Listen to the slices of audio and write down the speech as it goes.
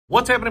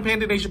What's happening,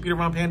 Panda Nation? Peter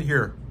Von Panda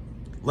here.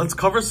 Let's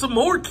cover some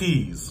more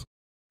keys.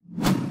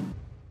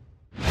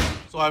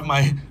 So I have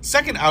my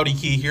second Audi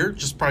key here,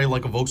 just probably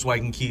like a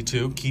Volkswagen key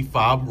too, key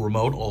fob,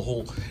 remote,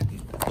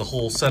 the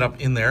whole setup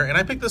in there. And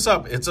I picked this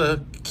up. It's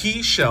a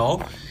key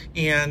shell,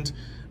 and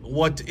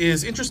what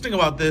is interesting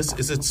about this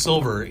is it's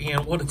silver.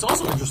 And what it's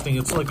also interesting,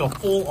 it's like a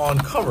full-on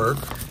cover,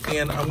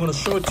 and I'm going to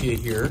show it to you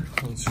here.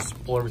 Let's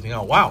just pull everything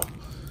out. Wow.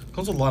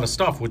 Comes with a lot of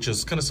stuff, which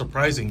is kind of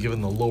surprising given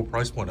the low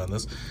price point on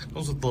this.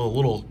 Comes with the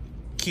little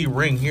key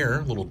ring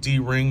here, little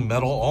D-ring,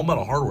 metal, all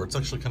metal hardware. It's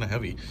actually kind of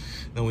heavy.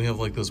 Then we have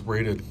like this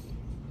braided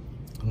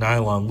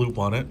nylon loop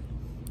on it.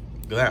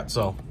 Look at that.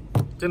 So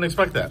didn't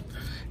expect that.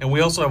 And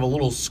we also have a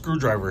little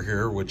screwdriver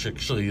here, which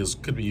actually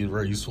could be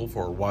very useful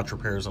for watch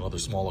repairs and other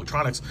small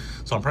electronics.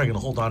 So I'm probably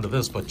going to hold on to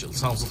this, but it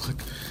sounds like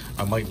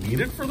I might need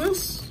it for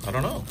this. I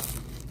don't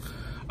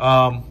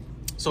know.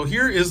 So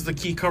here is the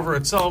key cover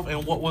itself,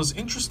 and what was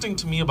interesting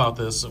to me about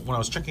this when I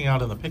was checking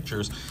out in the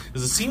pictures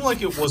is it seemed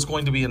like it was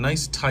going to be a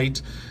nice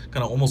tight,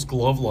 kind of almost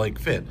glove-like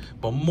fit.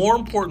 But more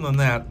important than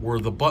that were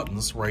the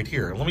buttons right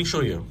here. And let me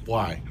show you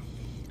why.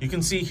 You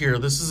can see here,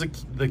 this is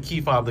the key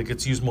fob that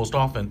gets used most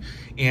often,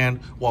 and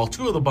while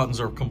two of the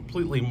buttons are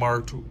completely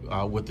marked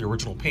with the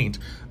original paint,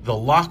 the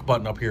lock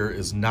button up here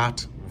is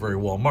not very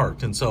well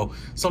marked. And so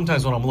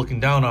sometimes when I'm looking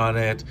down on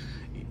it,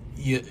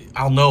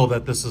 I'll know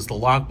that this is the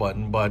lock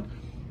button, but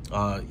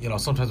you know,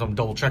 sometimes I'm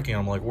double checking.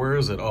 I'm like, where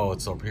is it? Oh,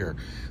 it's up here.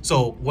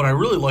 So what I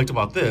really liked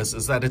about this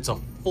is that it's a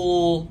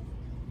full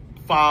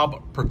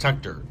fob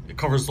protector. It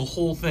covers the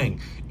whole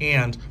thing,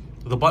 and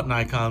the button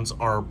icons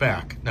are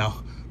back.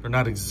 Now, they're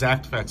not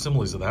exact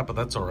facsimiles of that, but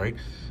that's all right.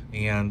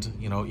 And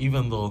you know,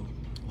 even the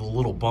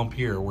little bump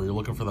here where you're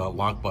looking for that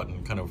lock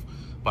button kind of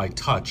by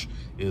touch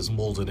is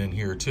molded in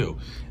here too.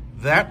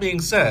 That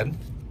being said,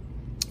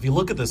 if you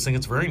look at this thing,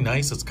 it's very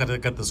nice. It's got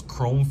this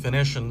chrome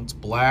finish, and it's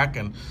black,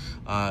 and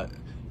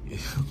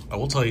I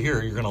will tell you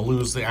here, you're going to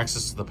lose the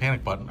access to the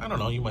panic button. I don't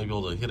know, you might be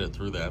able to hit it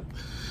through that.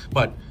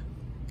 But,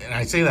 and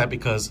I say that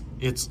because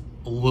it's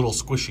a little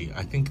squishy.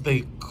 I think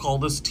they call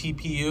this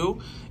TPU.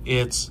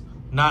 It's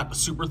not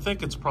super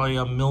thick. It's probably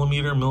a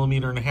millimeter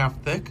and a half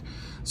thick.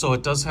 So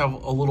it does have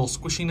a little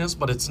squishiness,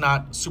 but it's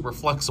not super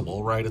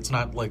flexible, right? It's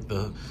not like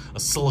a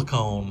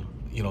silicone,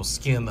 you know,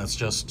 skin that's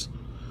just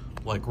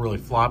like really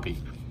floppy.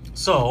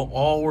 So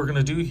all we're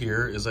going to do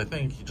here is, I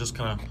think, you just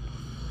kind of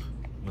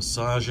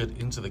massage it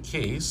into the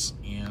case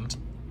and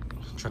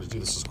try to do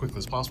this as quickly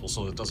as possible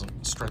so it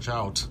doesn't stretch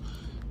out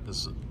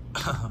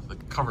the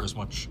cover as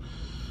much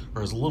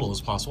or as little as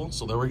possible.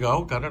 So there we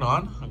go, got it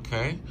on.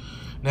 Okay,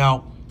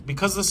 now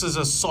because this is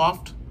a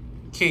soft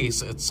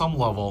case at some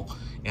level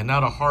and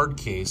not a hard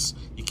case,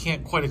 you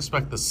can't quite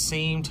expect the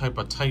same type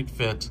of tight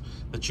fit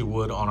that you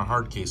would on a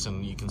hard case.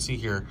 And you can see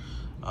here,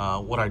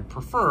 what I'd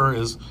prefer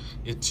is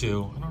it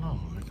to, I don't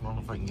know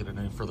if I can get it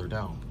any further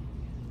down.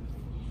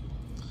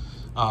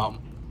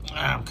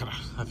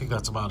 I think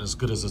that's about as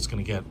good as it's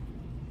going to get.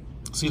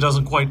 See, it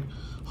doesn't quite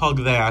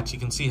hug that. You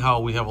can see how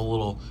we have a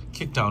little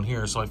kick down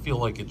here, so I feel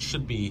like it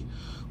should be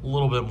a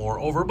little bit more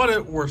over, but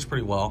it works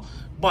pretty well.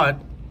 But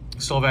you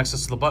still have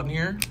access to the button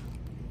here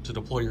to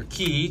deploy your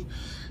key.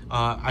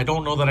 I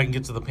don't know that I can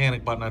get to the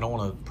panic button. I don't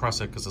want to press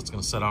it because it's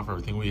going to set off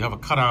everything. We have a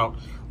cutout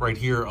right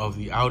here of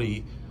the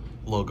Audi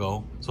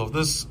logo. So if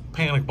this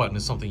panic button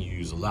is something you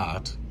use a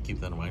lot, keep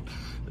that in mind.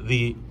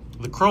 The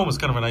chrome is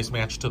kind of a nice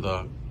match to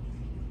the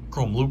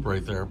chrome loop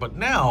right there. But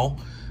now,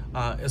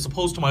 as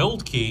opposed to my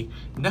old key,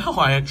 now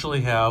I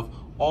actually have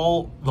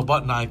all the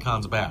button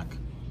icons back,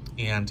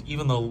 and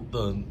even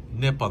the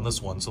nip on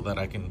this one, so that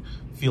I can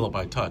feel it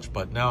by touch.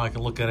 But now I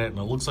can look at it and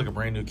it looks like a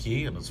brand new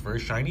key, and it's very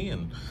shiny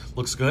and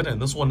looks good.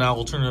 And this one now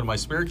will turn into my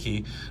spare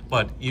key,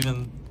 but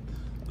even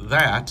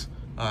that,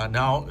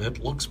 now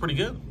it looks pretty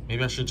good.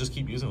 Maybe I should just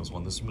keep using this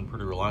one. This has been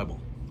pretty reliable.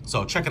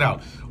 So check it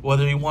out.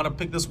 Whether you want to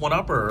pick this one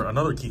up or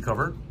another key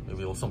cover,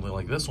 maybe something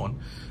like this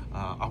one,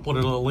 I'll put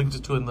a link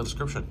to it in the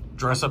description.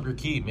 Dress up your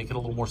key, make it a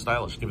little more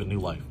stylish, give it new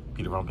life.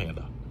 Peter Von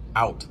Panda,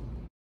 out.